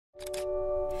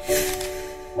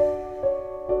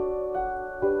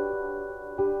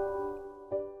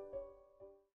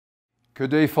Good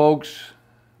day, folks.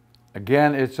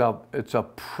 Again, it's a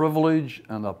privilege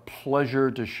and a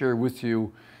pleasure to share with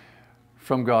you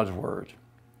from God's Word.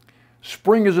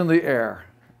 Spring is in the air,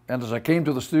 and as I came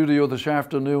to the studio this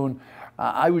afternoon,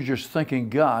 I was just thanking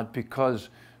God because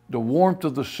the warmth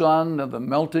of the sun and the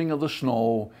melting of the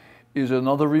snow is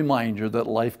another reminder that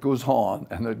life goes on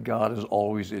and that God is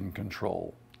always in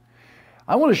control.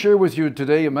 I want to share with you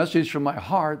today a message from my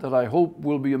heart that I hope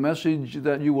will be a message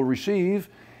that you will receive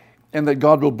and that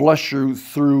God will bless you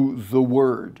through the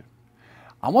Word.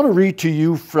 I want to read to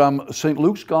you from St.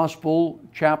 Luke's Gospel,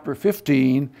 chapter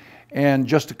 15, and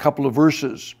just a couple of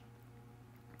verses.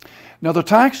 Now the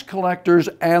tax collectors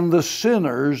and the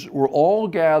sinners were all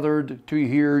gathered to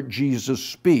hear Jesus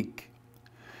speak.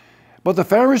 But the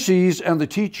Pharisees and the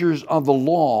teachers of the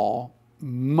law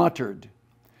muttered,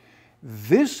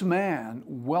 "This man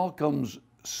welcomes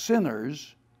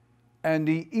sinners, and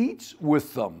he eats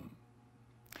with them."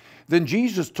 Then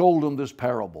Jesus told them this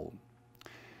parable.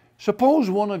 Suppose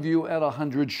one of you had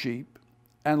 100 sheep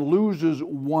and loses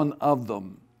one of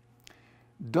them.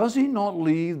 Does he not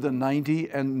leave the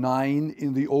 99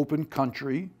 in the open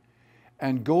country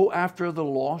and go after the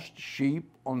lost sheep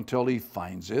until he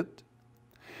finds it?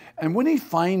 And when he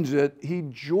finds it, he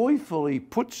joyfully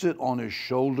puts it on his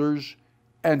shoulders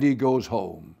and he goes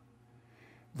home.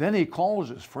 Then he calls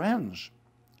his friends,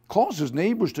 calls his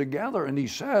neighbors together, and he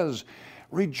says,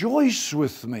 "Rejoice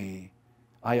with me,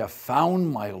 I have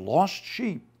found my lost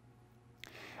sheep."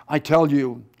 I tell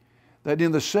you that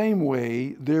in the same way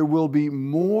there will be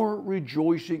more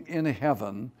rejoicing in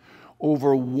heaven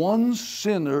over one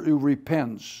sinner who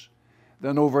repents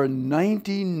than over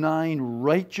 99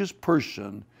 righteous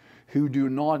persons who do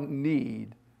not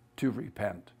need to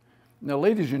repent. Now,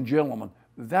 ladies and gentlemen,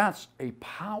 that's a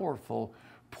powerful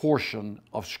portion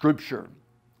of Scripture.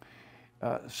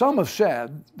 Some have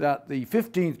said that the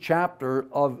 15th chapter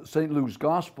of St. Luke's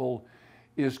Gospel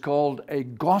is called a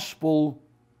gospel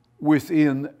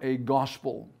within a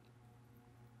gospel.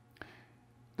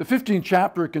 The 15th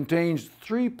chapter contains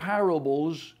 3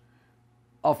 parables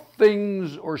of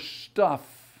things or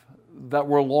stuff that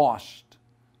were lost.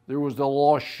 There was the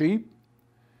lost sheep,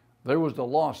 there was the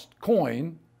lost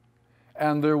coin,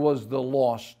 and there was the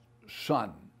lost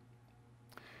son.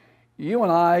 You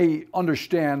and I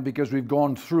understand, because we've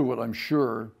gone through it, I'm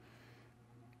sure,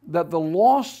 that the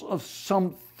loss of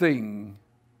something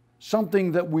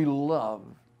that we love,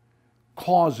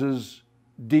 causes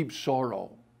deep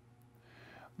sorrow.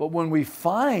 But when we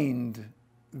find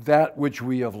that which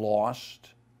we have lost,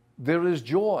 there is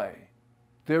joy,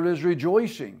 there is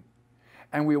rejoicing,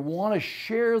 and we want to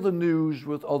share the news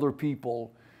with other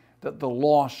people that the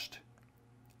lost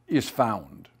is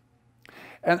found.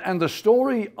 And the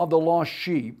story of the lost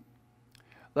sheep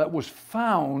that was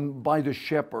found by the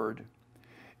shepherd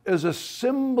is a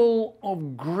symbol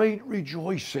of great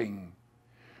rejoicing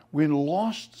when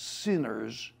lost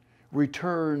sinners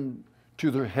return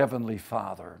to their heavenly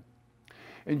Father.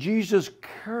 And Jesus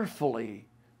carefully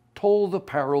told the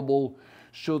parable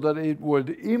so that it would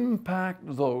impact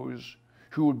those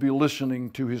who would be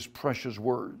listening to his precious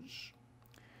words.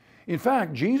 In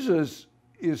fact, Jesus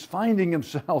is finding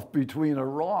himself between a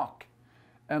rock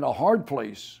and a hard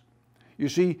place. You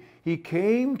see, he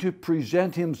came to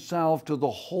present himself to the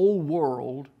whole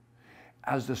world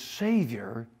as the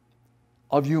Savior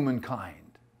of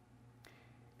humankind.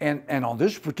 And on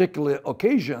this particular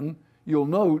occasion, you'll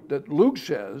note that Luke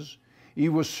says he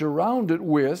was surrounded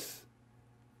with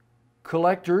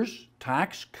collectors,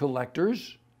 tax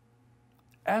collectors,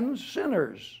 and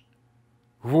sinners.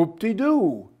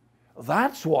 Whoop-de-doo.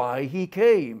 That's why he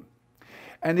came.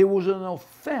 And it was an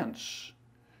offense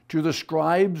to the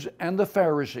scribes and the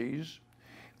Pharisees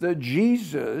that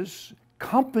Jesus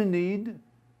accompanied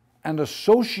and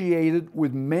associated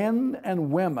with men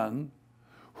and women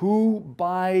who,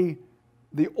 by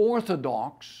the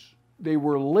Orthodox, they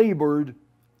were labored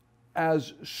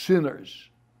as sinners.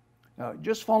 Now,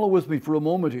 just follow with me for a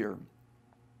moment here.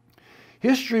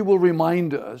 History will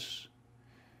remind us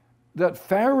that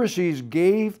Pharisees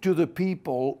gave to the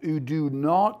people who do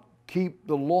not keep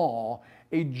the law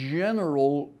a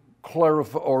general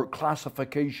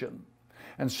classification.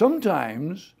 And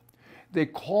sometimes they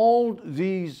called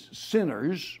these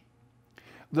sinners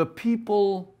the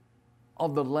people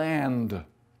of the land.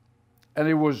 And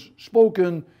it was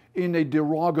spoken in a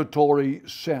derogatory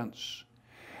sense.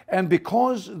 And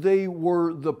because they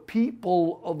were the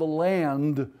people of the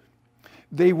land,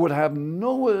 they would have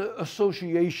no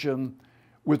association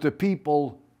with the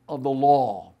people of the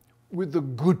law, with the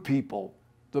good people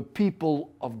the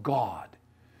people of God.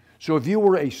 So if you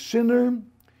were a sinner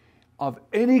of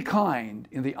any kind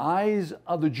in the eyes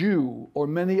of the Jew, or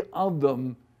many of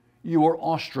them, you were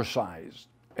ostracized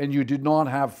and you did not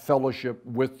have fellowship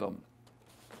with them.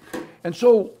 And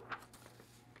so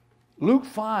Luke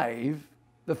 5,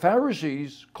 the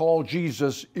Pharisees called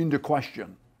Jesus into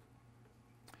question.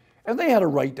 And they had a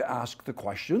right to ask the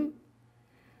question.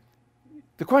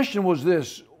 The question was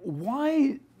this: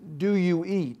 why do you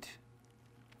eat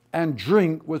and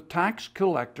drink with tax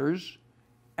collectors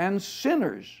and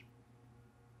sinners?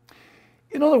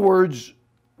 In other words,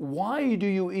 why do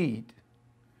you eat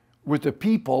with the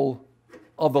people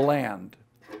of the land?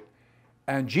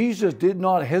 And Jesus did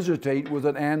not hesitate with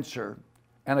an answer,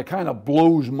 and it kind of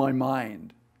blows my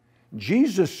mind.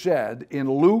 Jesus said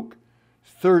in Luke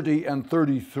 30 and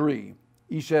 33,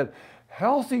 he said,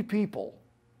 healthy people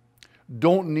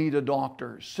don't need a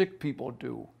doctor, sick people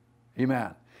do.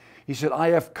 Amen. He said, I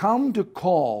have come to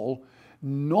call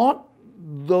not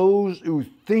those who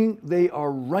think they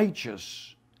are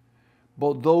righteous,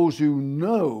 but those who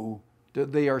know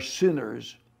that they are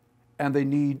sinners and they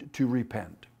need to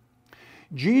repent.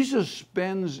 Jesus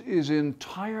spends his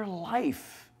entire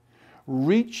life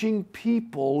reaching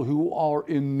people who are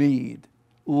in need,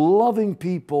 loving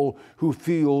people who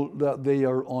feel that they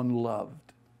are unloved.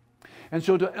 And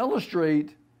so to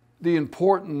illustrate the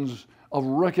importance of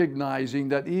recognizing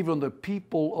that even the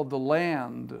people of the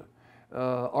land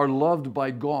are loved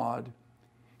by God,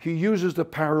 he uses the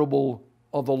parable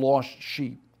of the lost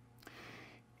sheep.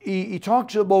 He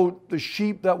talks about the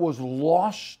sheep that was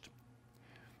lost,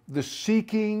 the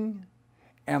seeking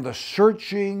and the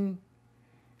searching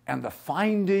and the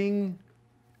finding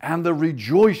and the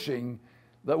rejoicing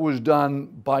that was done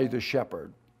by the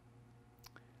shepherd.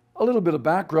 A little bit of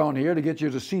background here to get you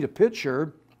to see the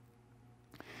picture.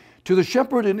 To the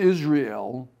shepherd in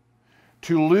Israel,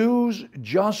 to lose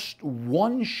just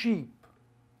one sheep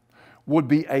would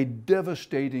be a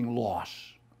devastating loss.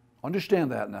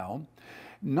 Understand that now.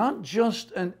 Not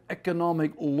just an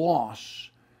economic loss,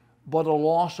 but a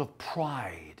loss of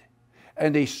pride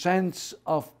and a sense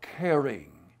of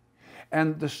caring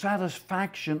and the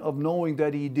satisfaction of knowing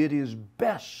that he did his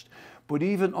best. But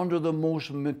even under the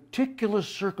most meticulous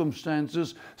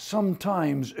circumstances,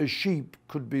 sometimes a sheep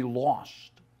could be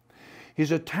lost.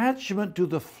 His attachment to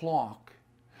the flock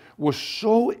was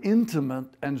so intimate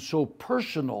and so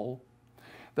personal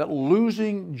that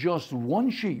losing just one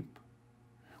sheep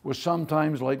was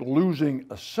sometimes like losing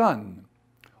a son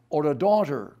or a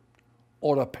daughter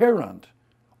or a parent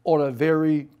or a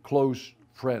very close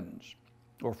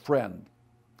friend.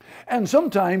 And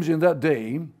sometimes in that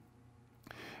day,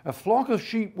 a flock of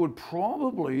sheep would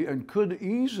probably and could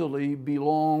easily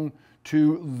belong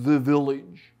to the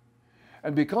village.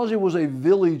 And because it was a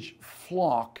village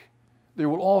flock, there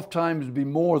will oftentimes be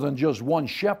more than just one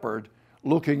shepherd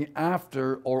looking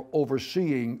after or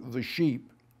overseeing the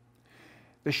sheep.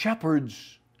 The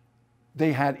shepherds,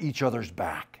 they had each other's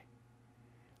back.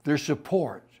 Their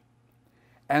support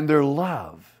and their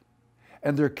love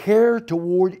and their care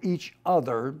toward each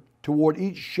other, toward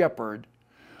each shepherd,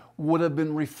 would have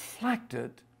been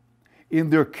reflected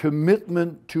in their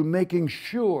commitment to making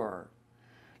sure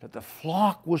that the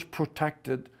flock was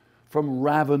protected from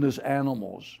ravenous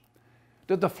animals,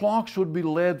 that the flocks would be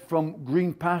led from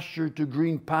green pasture to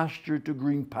green pasture to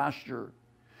green pasture,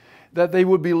 that they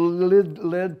would be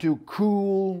led to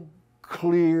cool,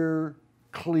 clear,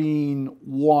 clean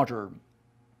water.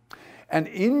 An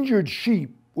injured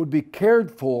sheep would be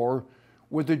cared for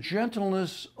with the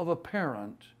gentleness of a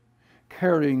parent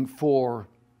caring for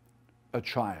a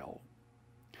child.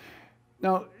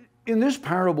 Now, in this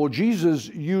parable, Jesus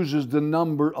uses the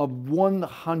number of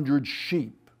 100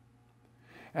 sheep,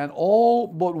 and all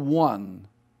but one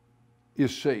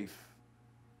is safe.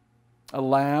 A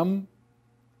lamb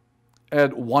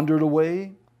had wandered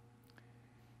away.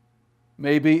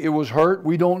 Maybe it was hurt,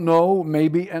 we don't know.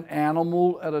 Maybe an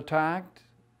animal had attacked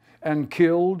and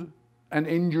killed an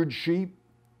injured sheep.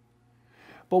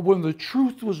 But when the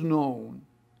truth was known,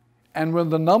 and when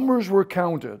the numbers were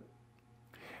counted,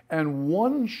 and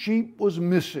one sheep was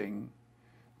missing,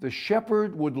 the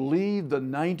shepherd would leave the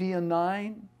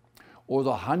 99, or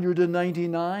the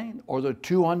 199, or the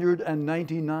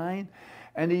 299,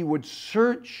 and he would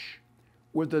search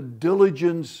with the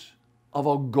diligence of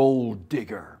a gold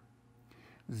digger.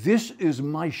 This is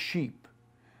my sheep.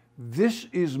 This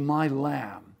is my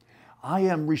lamb. I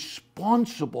am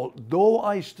responsible, though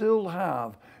I still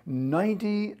have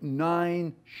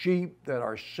 99 sheep that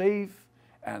are safe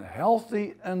and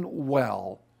healthy and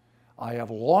well. I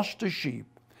have lost a sheep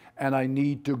and I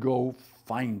need to go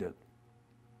find it.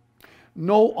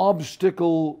 No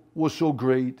obstacle was so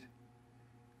great,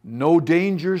 no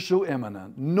danger so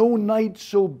imminent, no night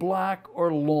so black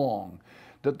or long,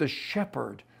 that the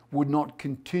shepherd would not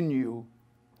continue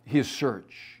his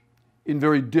search in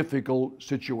very difficult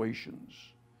situations.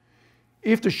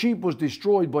 If the sheep was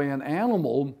destroyed by an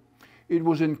animal, it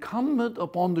was incumbent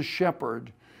upon the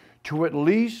shepherd to at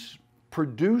least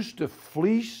produce the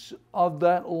fleece of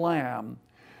that lamb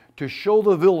to show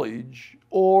the village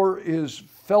or his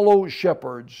fellow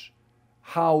shepherds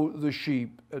how the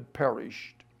sheep had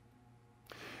perished.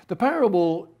 The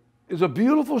parable is a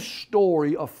beautiful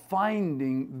story of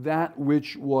finding that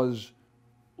which was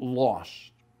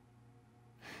lost.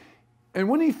 And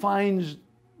when he finds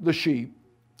the sheep,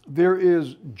 there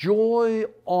is joy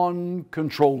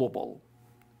uncontrollable.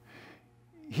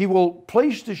 He will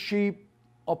place the sheep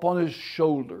upon his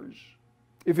shoulders.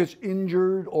 If it's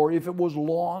injured or if it was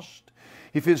lost,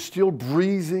 if it's still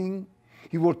breathing,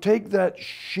 he will take that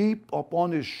sheep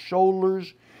upon his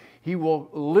shoulders. He will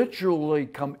literally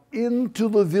come into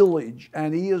the village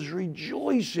and he is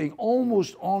rejoicing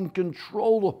almost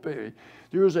uncontrollably.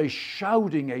 There is a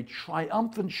shouting, a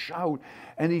triumphant shout.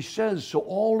 And he says, so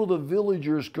all of the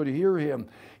villagers could hear him,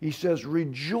 he says,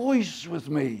 rejoice with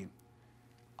me.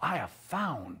 I have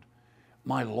found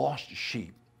my lost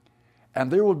sheep. And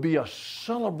there would be a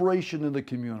celebration in the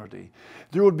community.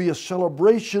 There would be a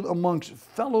celebration amongst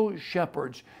fellow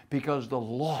shepherds because the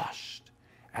lost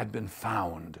had been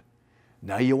found.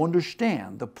 Now you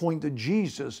understand the point that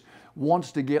Jesus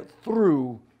wants to get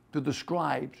through to the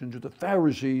scribes and to the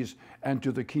Pharisees and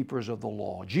to the keepers of the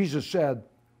law. Jesus said,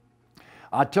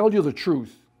 I tell you the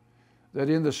truth, that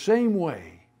in the same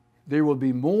way there will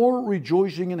be more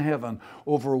rejoicing in heaven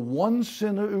over one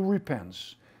sinner who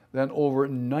repents than over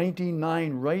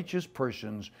 99 righteous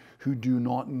persons who do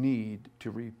not need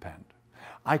to repent.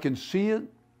 I can see it,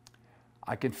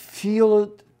 I can feel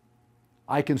it,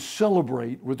 I can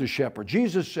celebrate with the shepherd.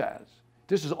 Jesus says,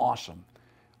 this is awesome,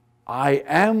 I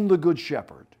am the good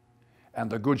shepherd, and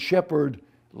the good shepherd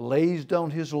lays down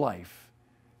his life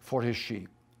for his sheep.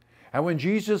 And when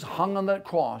Jesus hung on that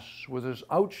cross with his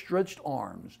outstretched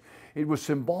arms, it was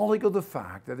symbolic of the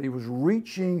fact that he was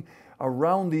reaching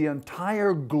around the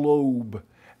entire globe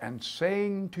and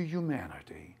saying to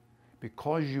humanity,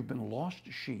 because you've been lost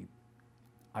sheep,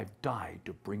 I've died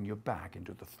to bring you back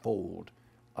into the fold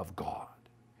of God.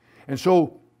 And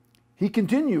so he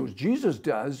continues, Jesus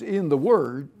does in the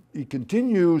Word, he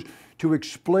continues to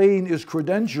explain his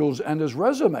credentials and his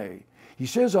resume. He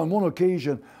says on one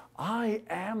occasion, I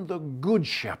am the good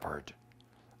shepherd.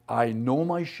 I know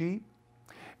my sheep,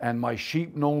 and my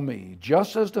sheep know me,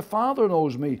 just as the Father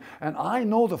knows me, and I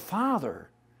know the Father.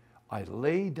 I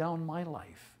lay down my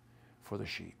life for the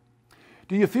sheep.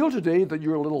 Do you feel today that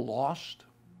you're a little lost?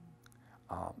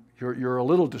 You're a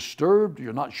little disturbed.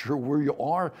 You're not sure where you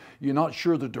are. You're not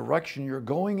sure the direction you're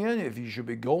going in, if you should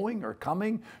be going or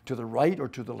coming to the right or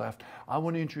to the left. I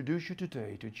want to introduce you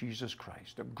today to Jesus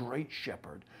Christ, the great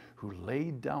shepherd who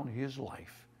laid down his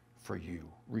life for you.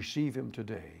 Receive him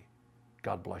today.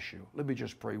 God bless you. Let me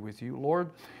just pray with you. Lord,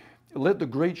 let the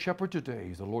great shepherd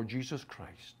today, the Lord Jesus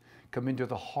Christ, come into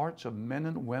the hearts of men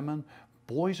and women,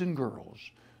 boys and girls,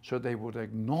 so they would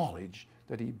acknowledge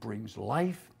that he brings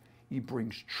life, he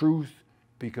brings truth,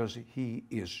 because he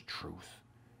is truth.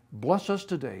 Bless us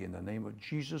today. In the name of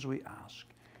Jesus we ask.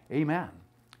 Amen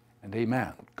and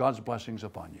amen. God's blessings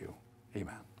upon you.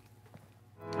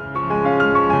 Amen.